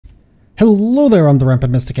Hello there, I'm the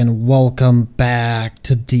Rampant Mystic and welcome back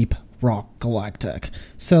to Deep Rock Galactic.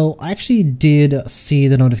 So I actually did see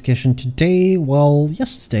the notification today, well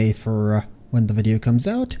yesterday for when the video comes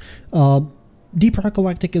out. Deep Rock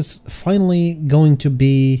Galactic is finally going to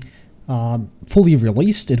be fully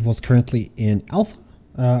released. It was currently in alpha.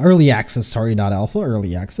 Early access, sorry, not alpha,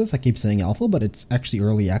 early access. I keep saying alpha, but it's actually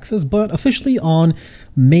early access. But officially on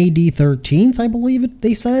May the 13th, I believe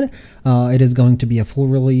they said, it is going to be a full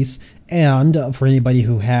release. And for anybody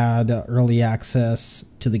who had early access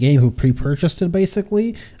to the game, who pre-purchased it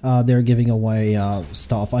basically, they're giving away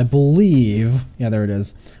stuff. I believe, yeah, there it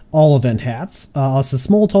is. All event hats. As a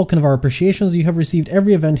small token of our appreciations, you have received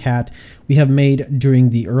every event hat we have made during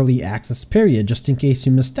the early access period, just in case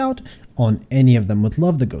you missed out on any of them. Would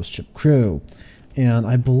love the Ghost Ship crew. And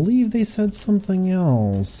I believe they said something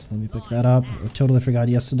else. Let me pick that up. I totally forgot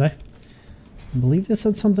yesterday. I believe they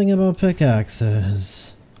said something about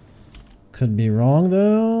pickaxes. Could be wrong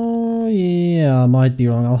though. Yeah, I might be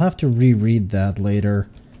wrong. I'll have to reread that later.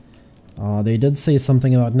 They did say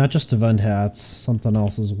something about not just event hats, something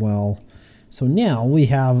else as well. So now we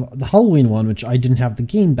have the Halloween one, which I didn't have the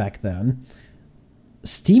game back then.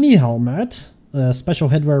 Steamy helmet, special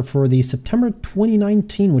headwear for the September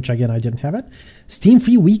 2019, which again I didn't have it. Steam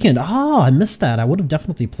free weekend. Ah, I missed that. I would have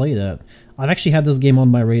definitely played it. I've actually had this game on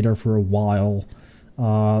my radar for a while.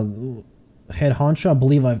 Head honcho, I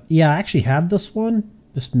believe I actually had this one,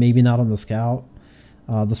 just maybe not on the scout.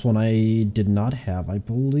 This one I did not have, I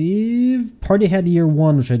believe. Party had year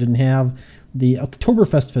 1, which I didn't have. The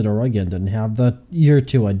Oktoberfest fedora, again, didn't have. The year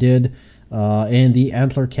 2 I did. And the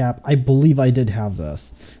antler cap, I believe I did have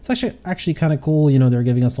this. It's actually kind of cool, you know, they're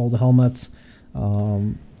giving us all the helmets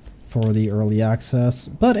for the early access.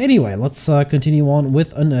 But anyway, let's continue on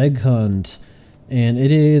with an egg hunt. And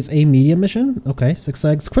it is a medium mission. Okay, 6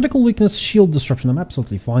 eggs. Critical weakness, shield disruption. I'm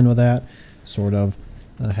absolutely fine with that. Sort of.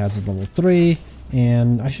 Hazard level 3.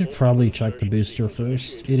 And I should probably check the booster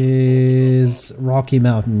first. It is Rocky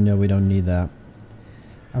Mountain. No, we don't need that.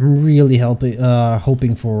 I'm really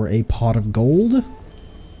hoping for a pot of gold.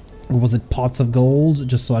 Or was it pots of gold?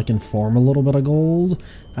 Just so I can farm a little bit of gold.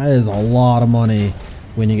 That is a lot of money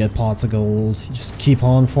when you get pots of gold. You just keep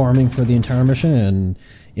on farming for the entire mission and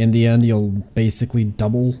in the end you'll basically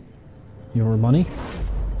double your money.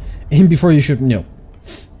 Aim before you shoot. No.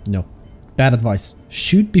 No. Bad advice.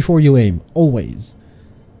 Shoot before you aim. Always.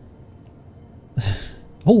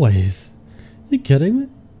 Always. Are you kidding me?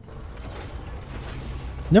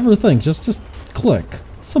 Never think. Just click.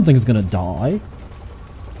 Something's gonna die.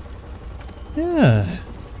 Yeah.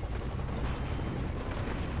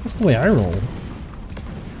 That's the way I roll.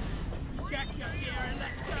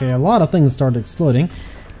 Okay, a lot of things started exploding.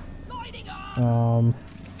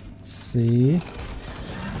 Let's see.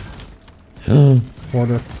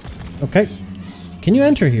 Order. Okay. Can you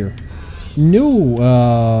enter here?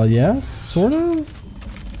 No, yes, sort of?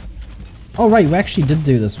 Oh, right, we actually did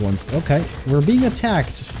do this once. Okay, we're being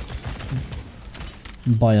attacked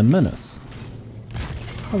by a menace.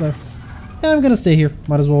 Hello. Yeah, I'm gonna stay here.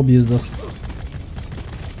 Might as well abuse this.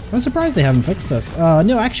 I'm surprised they haven't fixed this.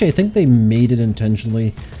 No, actually, I think they made it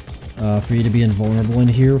intentionally for you to be invulnerable in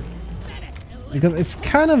here. Because it's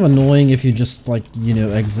kind of annoying if you just, like, you know,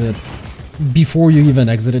 exit before you even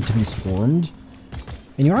exit it to be swarmed.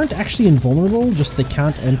 And you aren't actually invulnerable, just they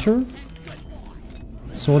can't enter.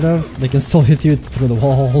 Sort of. They can still hit you through the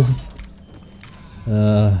walls.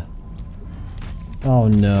 Oh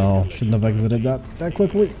no. Shouldn't have exited that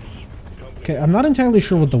quickly. Okay, I'm not entirely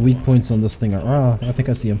sure what the weak points on this thing are. Ah, I think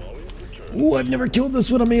I see him. Ooh, I've never killed this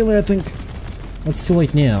with a melee, I think. That's too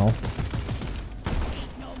late now.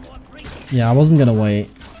 Yeah, I wasn't gonna wait.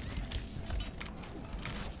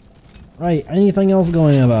 Right, anything else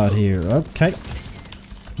going about here? Okay.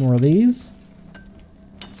 More of these.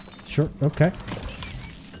 Sure, okay.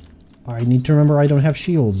 I need to remember I don't have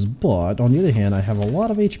shields, but on the other hand, I have a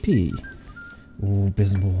lot of HP. Ooh,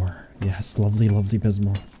 Bismore. Yes, lovely, lovely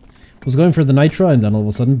Bismore. Was going for the Nitra, and then all of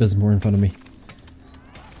a sudden, Bismore in front of me.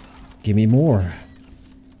 Give me more.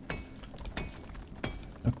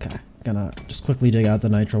 Okay, gonna just quickly dig out the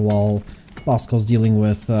Nitra while Bosco's dealing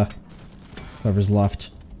with whoever's left.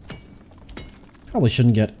 Probably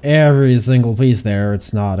shouldn't get every single piece there,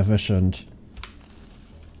 it's not efficient.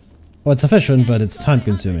 Well, it's efficient, but it's time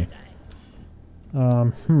consuming.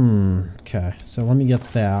 Okay, so let me get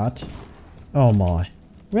that. Oh my.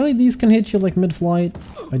 Really, these can hit you like mid-flight?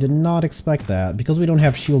 I did not expect that. Because we don't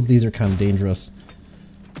have shields, these are kind of dangerous.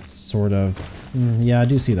 Sort of. Yeah, I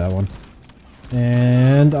do see that one.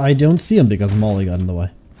 And I don't see him because Molly got in the way.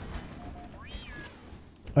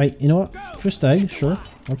 Alright, you know what? First egg, sure.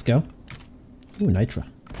 Let's go. Ooh, Nitra.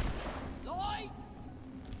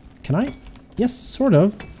 Can I? Yes, sort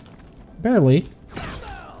of. Barely.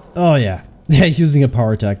 Oh yeah. Yeah, using a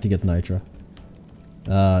power attack to get Nitra.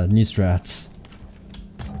 New strats.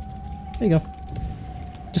 There you go.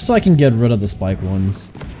 Just so I can get rid of the spike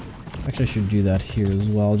ones. Actually, I should do that here as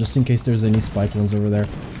well, just in case there's any spike ones over there.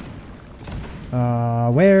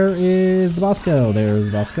 Where is the Bosco? There's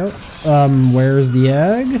Bosco. Where's the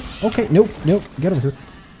egg? Okay, nope, get over here.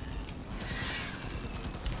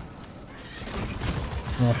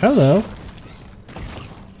 Oh, hello.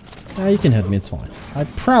 You can hit me, it's fine. I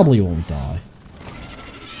probably won't die.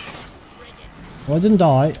 Well, I didn't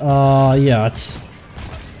die, yet.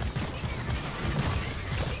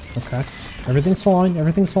 Okay. Everything's fine,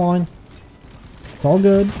 everything's fine. It's all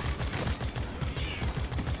good.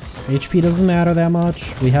 HP doesn't matter that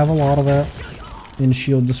much. We have a lot of it in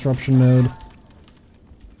shield disruption mode.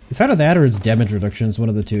 It's either that or it's damage reduction. It's one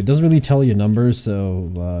of the two. It doesn't really tell you numbers,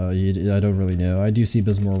 so I don't really know. I do see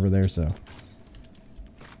Bismore over there, so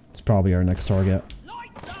it's probably our next target.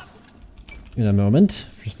 In a moment.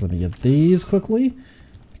 Just let me get these quickly,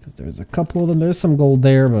 because there's a couple of them. There's some gold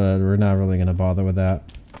there, but we're not really going to bother with that.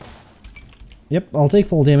 Yep, I'll take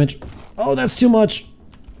full damage. Oh, that's too much!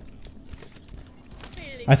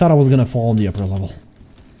 I thought I was going to fall on the upper level.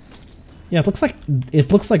 Yeah, it looks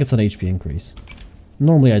like it's an HP increase.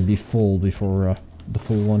 Normally I'd be full before the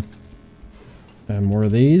full one. And more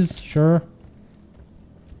of these, sure.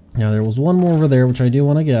 Now there was one more over there which I do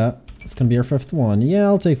want to get. It's gonna be our 5th one. Yeah,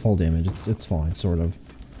 I'll take full damage. It's fine, sort of.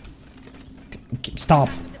 Stop.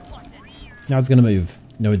 Now it's gonna move.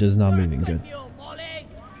 No, it is not moving. Good.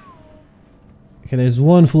 Okay, there's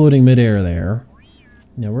one floating midair there.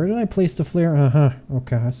 Now where did I place the flare?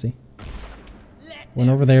 Okay, I see. Went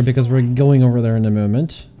over there because we're going over there in a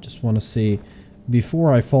moment. Just want to see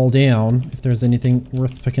before I fall down if there's anything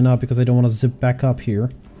worth picking up, because I don't want to zip back up here.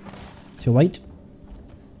 Too late.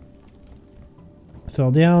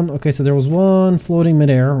 Fell down. Okay, so there was one floating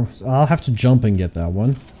midair. So I'll have to jump and get that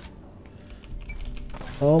one.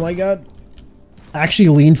 Oh my god. Actually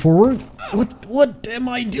lean forward. What am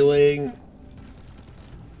I doing?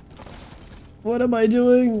 What am I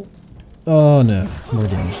doing? Oh no. More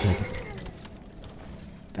damage taken.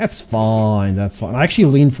 That's fine, that's fine. I actually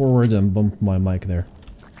leaned forward and bumped my mic there.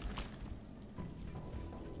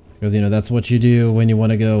 Because, you know, that's what you do when you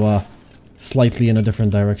want to go slightly in a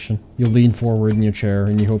different direction. You lean forward in your chair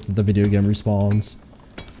and you hope that the video game respawns.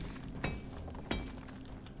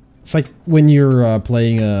 It's like when you're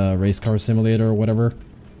playing a race car simulator or whatever.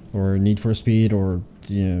 Or Need for Speed, or,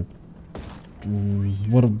 you know...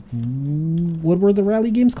 What were the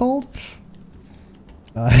rally games called?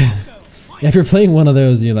 If you're playing one of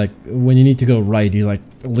those, you like, when you need to go right, you like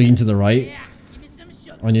lean to the right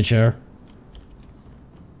on your chair.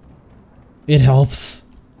 It helps.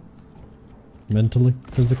 Mentally,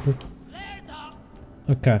 physically.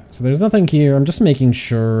 Okay, so there's nothing here. I'm just making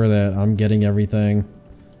sure that I'm getting everything.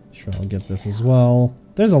 Sure, I'll get this as well.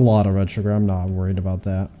 There's a lot of red sugar. I'm not worried about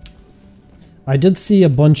that. I did see a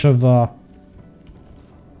bunch of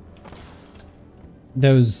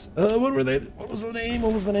those. What were they? What was the name?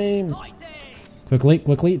 What was the name?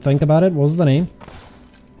 Quickly, think about it. What was the name?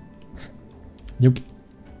 Nope.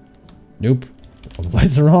 Nope. All the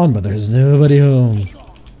lights are on, but there's nobody home.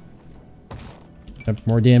 Yep,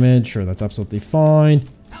 more damage. Sure, that's absolutely fine.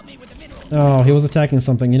 Oh, he was attacking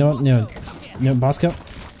something. You know what? No, Bosco.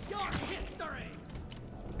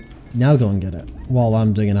 Now go and get it. While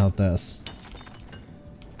I'm digging out this.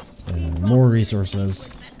 And more resources.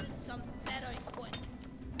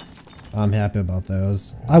 I'm happy about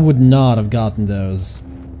those. I would not have gotten those.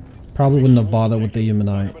 Probably wouldn't have bothered with the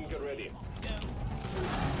humanite.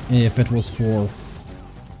 If it was 4.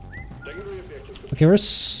 Okay, where's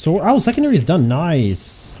sword? Oh, secondary is done.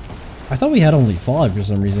 Nice. I thought we had only 5 for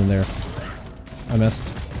some reason there. I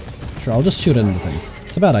missed. Sure, I'll just shoot it in the face.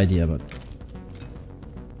 It's a bad idea, but...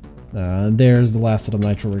 there's the last of the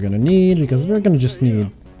nitro we're gonna need, because we're gonna just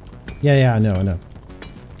need... Yeah, I know. We're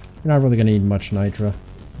not really gonna need much nitro.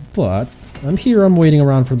 But, I'm here, I'm waiting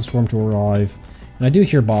around for the swarm to arrive. And I do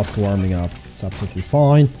hear Bosco arming up. It's absolutely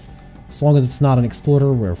fine. As long as it's not an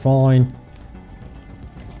exploder, we're fine.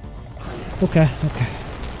 Okay.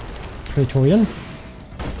 Praetorian?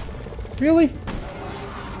 Really?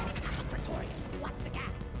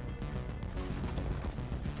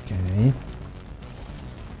 Okay.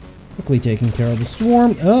 Quickly taking care of the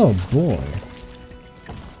swarm. Oh boy.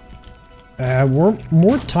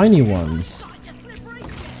 More tiny ones.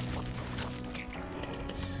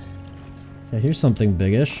 Yeah, here's something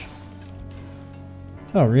biggish.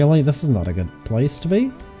 Oh, really? This is not a good place to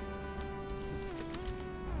be?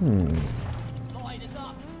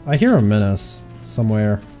 I hear a menace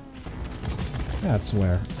somewhere. That's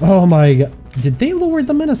where. Oh my god. Did they lower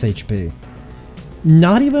the menace HP?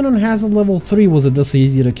 Not even on hazard level 3 was it this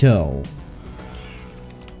easy to kill.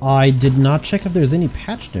 I did not check if there's any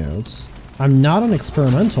patch notes. I'm not on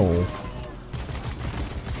experimental.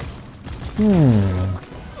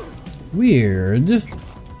 Weird.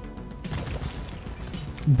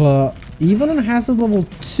 But even on hazard level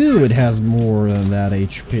 2 it has more than that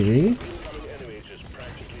HP.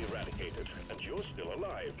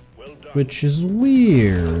 Which is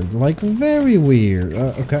weird. Like, very weird.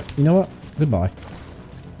 Okay, you know what? Goodbye.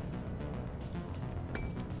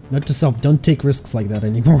 Note to self, don't take risks like that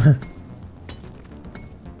anymore.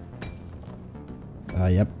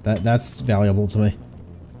 Yep, that's valuable to me.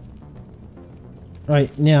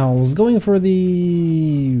 Right, now I was going for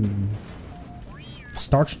the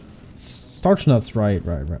starch nuts, right.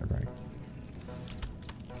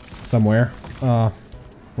 Somewhere.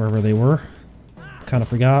 Wherever they were. Kind of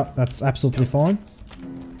forgot. That's absolutely fine.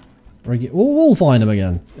 We'll find them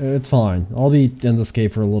again. It's fine. I'll be in this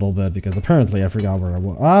cave for a little bit because apparently I forgot where I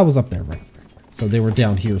was. I was up there, right? So they were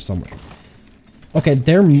down here somewhere. Okay,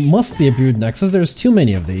 there must be a brood nexus. There's too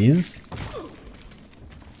many of these.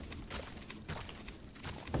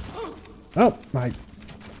 Oh, my.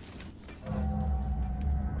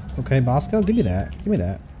 Okay, Bosco, give me that. Give me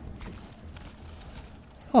that.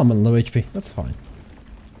 Oh, I'm on low HP. That's fine.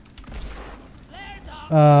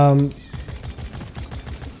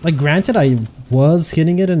 Like, granted, I was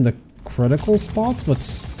hitting it in the critical spots, but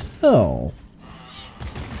still.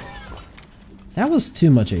 That was too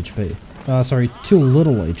much HP. Sorry, too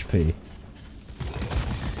little HP.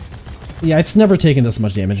 Yeah, it's never taken this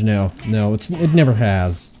much damage, no. No, it never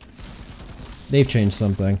has. They've changed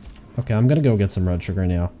something. Okay, I'm gonna go get some red sugar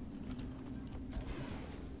now.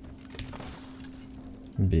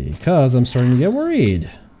 Because I'm starting to get worried.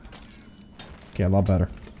 Okay, a lot better.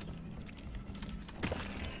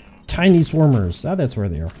 Tiny swarmers. Ah, that's where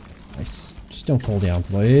they are. Nice. Just don't fall down,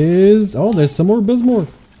 please. Oh, there's some more Bismore.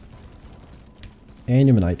 And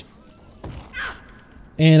Humanite.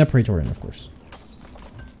 And a Praetorian, of course.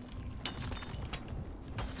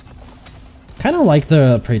 Kind of like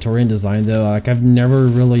the Praetorian design, though. Like, I've never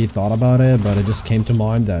really thought about it, but it just came to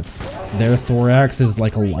mind that their thorax is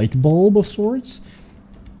like a light bulb of sorts.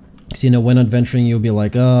 So, you know, when adventuring, you'll be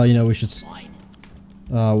like, you know, we should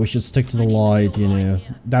stick to the light, you know.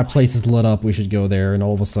 That place is lit up, we should go there, and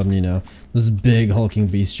all of a sudden, you know, this big hulking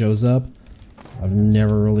beast shows up. I've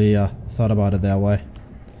never really thought about it that way.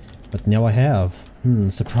 But now I have.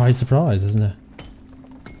 Surprise, surprise, isn't it?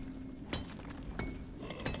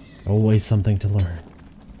 Always something to learn.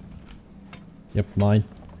 Yep, mine.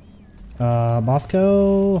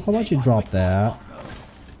 Bosco, how about you drop that?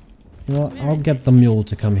 You know what, I'll get the mule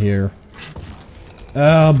to come here.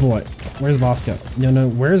 Oh boy, where's Bosco? No,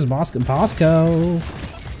 where's Bosco? Bosco!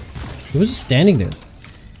 He was just standing there.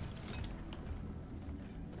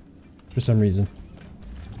 For some reason.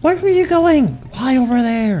 Where are you going? Why over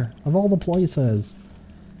there? Of all the places.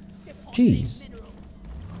 Jeez.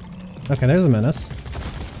 Okay, there's a menace.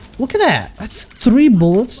 Look at that! That's 3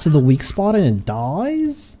 bullets to the weak spot and it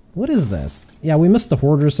dies? What is this? Yeah, we missed the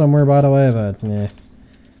hoarder somewhere, by the way, but yeah.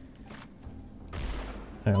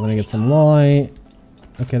 Alright, let me get some light.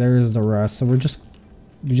 Okay, there is the rest. So we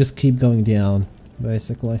just keep going down,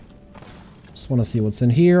 basically. Just want to see what's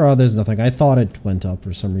in here. Oh, there's nothing. I thought it went up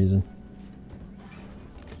for some reason.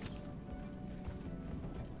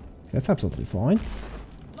 Okay, that's absolutely fine.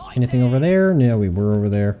 Anything over there? No, we were over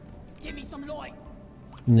there.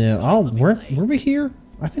 No. Oh, were we here?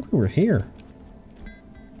 I think we were here.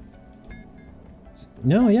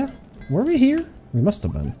 No, yeah. Were we here? We must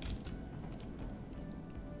have been.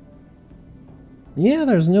 Yeah,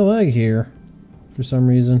 there's no egg here. For some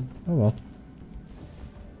reason. Oh well.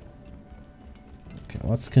 Okay,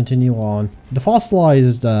 let's continue on. The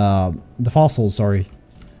fossilized, the fossils, sorry.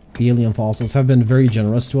 The alien fossils have been very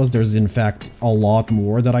generous to us. There's in fact a lot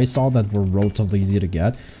more that I saw that were relatively easy to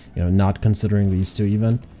get. You know, not considering these two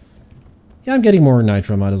even. Yeah, I'm getting more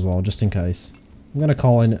nitro, might as well, just in case. I'm gonna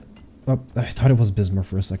call in... Oh, I thought it was Bismarck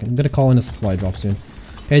for a second. I'm gonna call in a supply drop soon.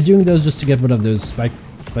 Okay, doing those just to get rid of those spike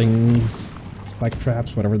things. Spike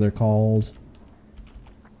traps, whatever they're called.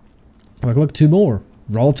 Like, look, 2 more.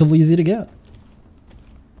 Relatively easy to get.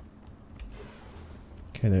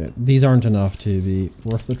 Okay, these aren't enough to be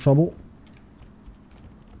worth the trouble.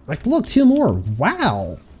 Like, look, 2 more.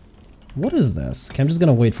 Wow. What is this? Okay, I'm just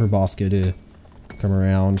gonna wait for Bosco to come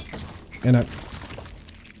around. And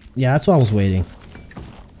yeah, that's what I was waiting.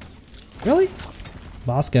 Really?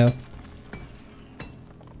 Bosco.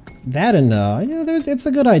 That and, yeah, it's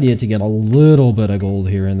a good idea to get a little bit of gold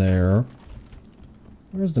here and there.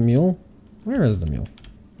 Where's the mule? Where is the mule?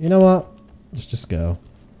 You know what? Let's just go.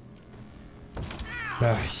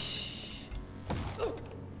 Okay,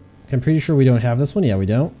 I'm pretty sure we don't have this one. Yeah, we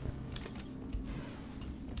don't.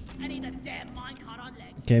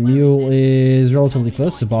 Okay, mule is relatively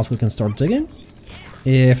close, so Bosco can start digging.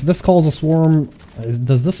 If this calls a swarm,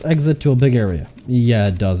 does this exit to a big area? Yeah,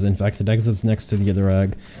 it does. In fact, it exits next to the other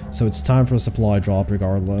egg, so it's time for a supply drop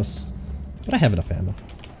regardless. But I have enough ammo.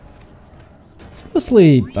 It's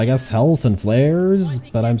mostly, I guess, health and flares,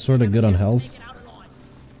 but I'm sort of good on health.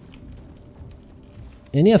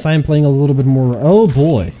 And yes, I am playing a little bit more... Oh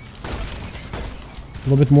boy! A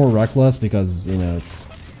little bit more reckless because, you know,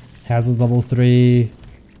 it's... Hazard's level 3.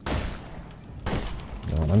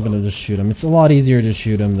 No, I'm gonna just shoot him. It's a lot easier to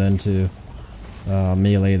shoot him than to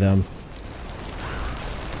melee them.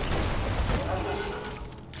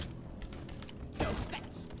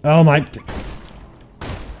 Oh my...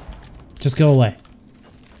 Just go away.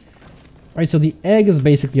 Alright, so the egg is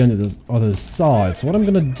basically on this other side. So what I'm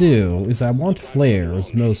gonna do is I want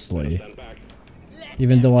flares, mostly.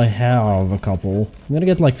 Even though I have a couple. I'm gonna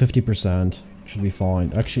get like 50%. Should be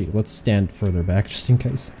fine. Actually, let's stand further back just in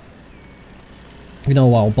case. You know,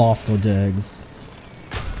 while Bosco digs.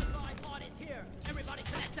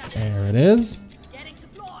 There it is.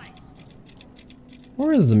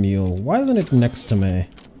 Where is the mule? Why isn't it next to me?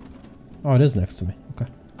 Oh, it is next to me. Okay.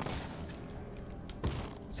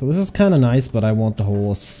 So this is kind of nice, but I want the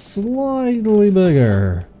hole slightly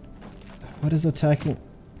bigger. What is attacking?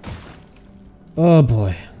 Oh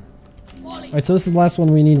boy. Alright, so this is the last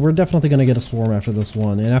one we need. We're definitely going to get a swarm after this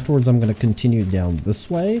one. And afterwards I'm going to continue down this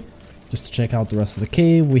way. Just to check out the rest of the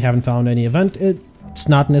cave. We haven't found any event. It's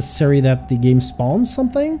not necessary that the game spawns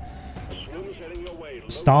something.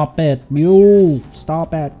 Stop it, mule!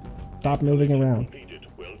 Stop it! Stop moving around.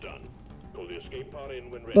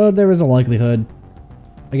 But there is a likelihood.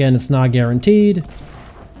 Again, it's not guaranteed.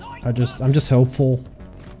 I'm just hopeful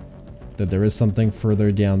that there is something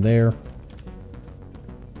further down there.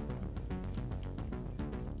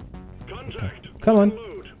 Okay. Come on.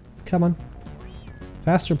 Come on.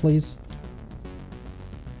 Faster, please.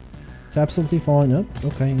 It's absolutely fine. Oh,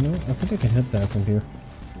 okay, you know, I think I can hit that from here.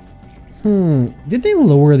 Did they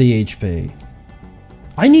lower the HP?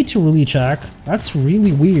 I need to really check. That's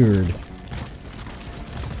really weird.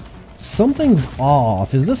 Something's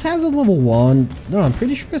off. Is this hazard level 1? No, I'm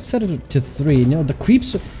pretty sure I set it to 3. No, the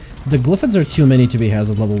creeps... The glyphids are too many to be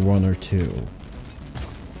hazard level 1 or 2.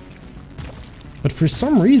 But for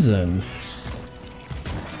some reason...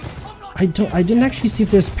 I didn't actually see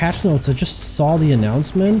if there's patch notes. I just saw the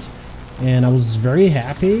announcement. And I was very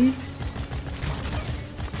happy.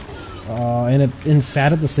 And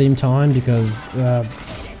sad at the same time because...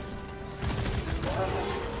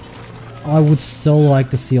 I would still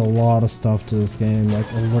like to see a lot of stuff to this game, like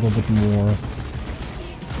a little bit more.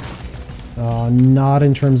 Not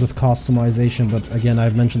in terms of customization, but again,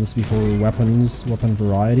 I've mentioned this before, weapon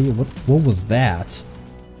variety. What was that?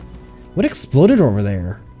 What exploded over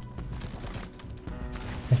there?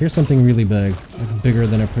 I hear something really big, like bigger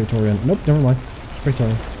than a Praetorian. Nope, never mind. It's a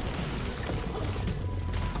Praetorian.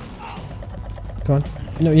 Come on.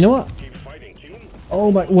 No, you know what? Oh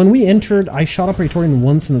my, when we entered, I shot a Praetorian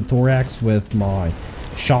once in the thorax with my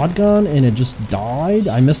shotgun and it just died.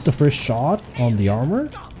 I missed the first shot on the armor.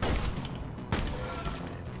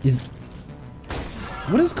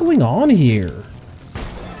 What is going on here?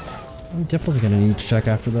 I'm definitely gonna need to check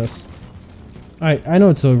after this. Alright, I know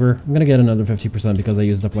it's over. I'm gonna get another 50% because I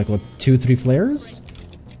used up like, what, 2-3 flares?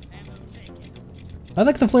 I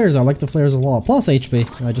like the flares a lot. Plus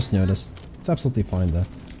HP, I just noticed. It's absolutely fine though.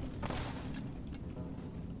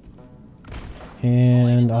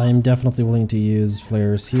 And I am definitely willing to use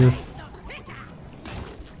flares here.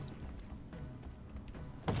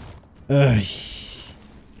 Ugh.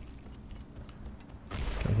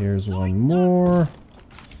 Okay, here's one more.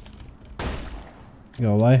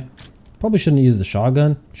 Go away. Probably shouldn't use the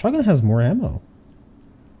shotgun. Shotgun has more ammo.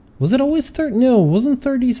 Was it always 30? No, it wasn't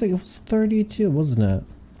 36. It was 32, wasn't it?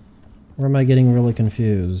 Or am I getting really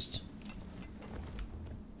confused?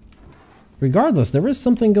 Regardless, there is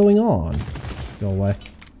something going on. Go away.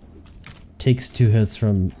 Takes 2 hits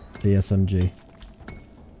from the SMG.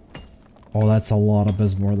 Oh, that's a lot of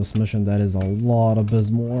Bismore, this mission. That is a lot of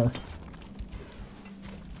Bismore.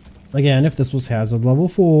 Again, if this was hazard level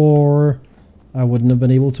 4, I wouldn't have been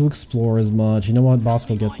able to explore as much. You know what, boss,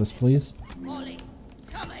 will get this, please.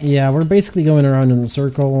 Yeah, we're basically going around in a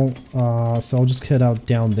circle, so I'll just head out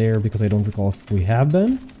down there because I don't recall if we have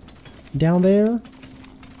been down there.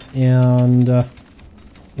 And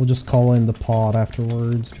we'll just call in the pod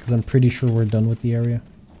afterwards because I'm pretty sure we're done with the area.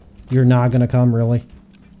 You're not gonna come, really?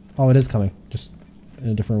 Oh, it is coming, just in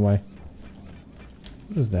a different way.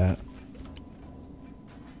 What is that?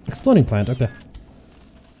 Exploding plant, okay.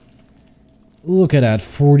 Look at that,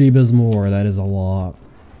 40 Bismore, that is a lot.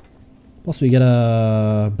 Plus we get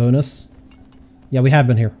a bonus. Yeah, we have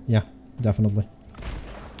been here, yeah, definitely.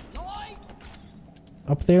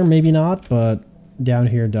 Up there, maybe not, but down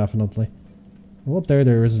here, definitely. Well, up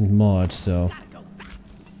there isn't much, so...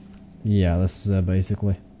 Yeah, this is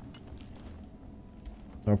basically...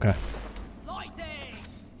 Okay.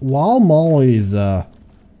 While Molly's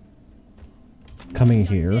coming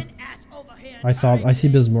here, I see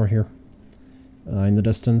Bismore here in the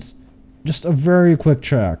distance. Just a very quick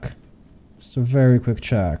check. Just a very quick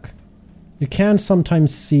check. You can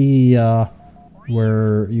sometimes see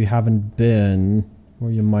where you haven't been,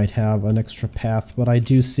 where you might have an extra path, but I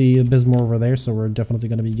do see a Bismore over there, so we're definitely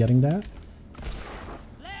going to be getting that.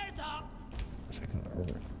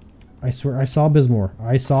 I swear, I saw Bismore.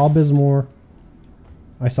 I saw Bismore.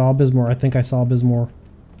 I saw Bismore. I think I saw Bismore.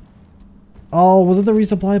 Oh, was it the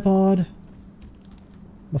resupply pod?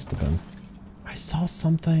 Must have been. I saw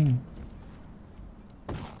something.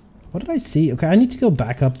 What did I see? Okay, I need to go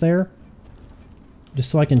back up there. Just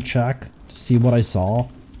so I can check to see what I saw.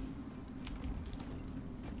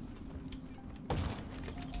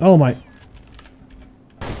 Oh my...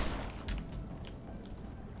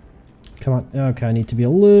 Come on. Okay, I need to be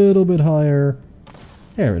a little bit higher.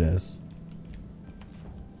 There it is.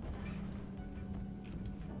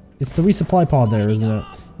 It's the resupply pod there, isn't it?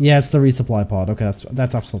 Yeah, it's the resupply pod. Okay,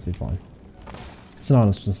 that's absolutely fine. It's an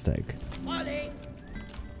honest mistake.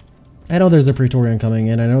 I know there's a Praetorian coming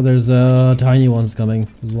in. I know there's tiny ones coming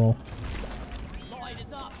as well.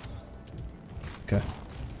 Okay.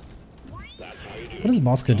 What is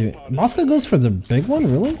Bosco doing? Bosco goes for the big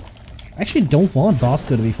one, really? I actually don't want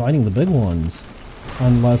Bosco to be fighting the big ones.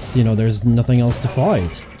 Unless, you know, there's nothing else to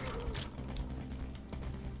fight.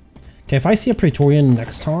 Okay, if I see a Praetorian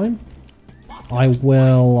next time, I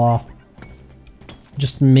will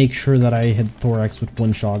just make sure that I hit Thorax with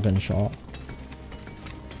one shotgun shot.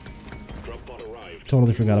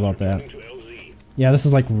 Totally forgot about that. Yeah, this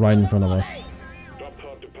is like right in front of us.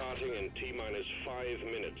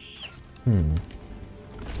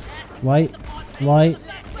 Light, light,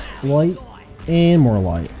 light, and more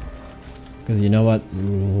light. Because you know what?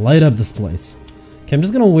 Light up this place. Okay, I'm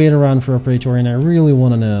just gonna wait around for a Praetorian. I really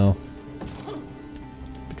want to know.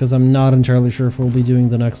 Because I'm not entirely sure if we'll be doing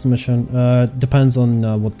the next mission. Depends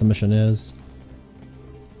on what the mission is.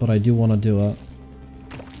 But I do want to do it.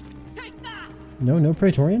 No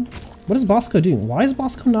Praetorian? What is Bosco doing? Why is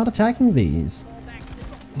Bosco not attacking these?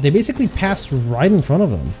 They basically passed right in front of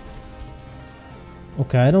him.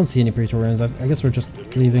 Okay, I don't see any Praetorians. I guess we're just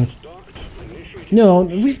leaving. No,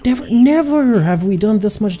 we've never have we done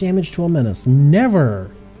this much damage to a menace. Never.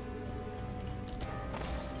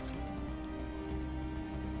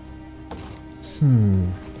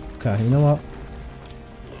 Okay, you know what?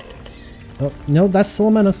 Oh, no, that's still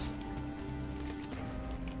a menace.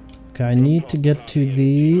 Okay, I need to get to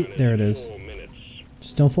the... There it is.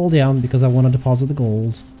 Just don't fall down because I want to deposit the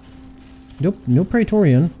gold. Nope, no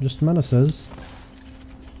Praetorian, just menaces.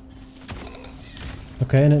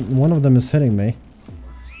 Okay, and one of them is hitting me.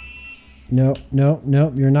 No, no,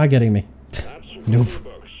 no, you're not getting me. Nope.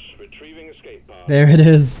 There it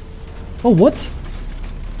is. Oh, what?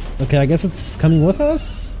 Okay, I guess it's coming with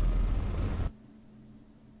us?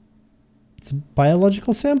 It's a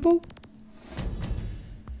biological sample?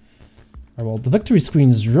 Alright, well, the victory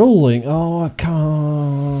screen is rolling. Oh, I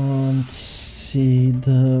can't see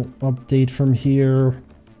the update from here.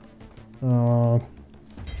 No,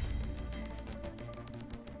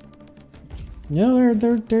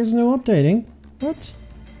 there's no updating. What?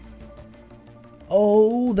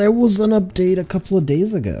 Oh, there was an update a couple of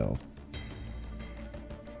days ago.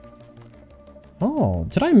 Oh,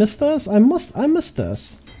 did I miss this? I missed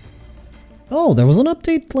this. Oh, there was an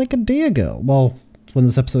update like a day ago. Well, when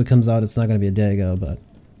this episode comes out, it's not going to be a day ago, but...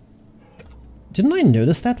 Didn't I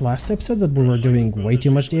notice that last episode that we were doing way too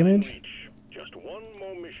much damage?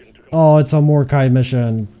 Oh, it's a Morkai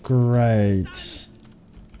mission. Great.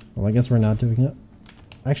 Well, I guess we're not doing it.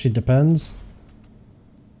 Actually, depends.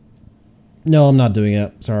 No, I'm not doing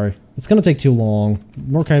it. Sorry. It's going to take too long.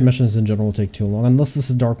 Morkai missions in general take too long, unless this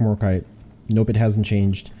is Dark Morkai. Nope, it hasn't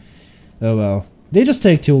changed. Oh well. They just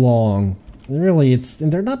take too long. Really,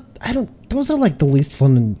 and they're not, those are like the least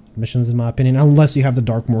fun missions in my opinion, unless you have the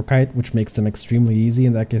Dark Morkite, which makes them extremely easy.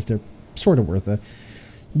 In that case, they're sort of worth it.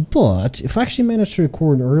 But, if I actually manage to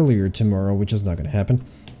record earlier tomorrow, which is not going to happen.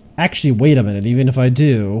 Actually, wait a minute, even if I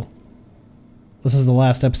do, this is the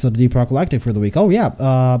last episode of Deep Rock Galactic for the week. Oh yeah,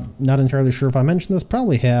 not entirely sure if I mentioned this.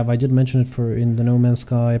 Probably have. I did mention it in the No Man's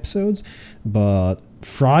Sky episodes. But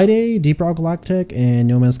Friday, Deep Rock Galactic and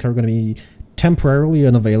No Man's Sky are going to be temporarily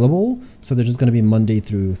unavailable. So they're just going to be Monday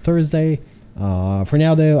through Thursday. For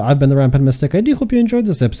now though, I've been the Rampant Mystic. I do hope you enjoyed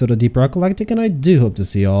this episode of Deep Rock Galactic, and I do hope to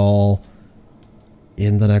see you all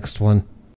in the next one.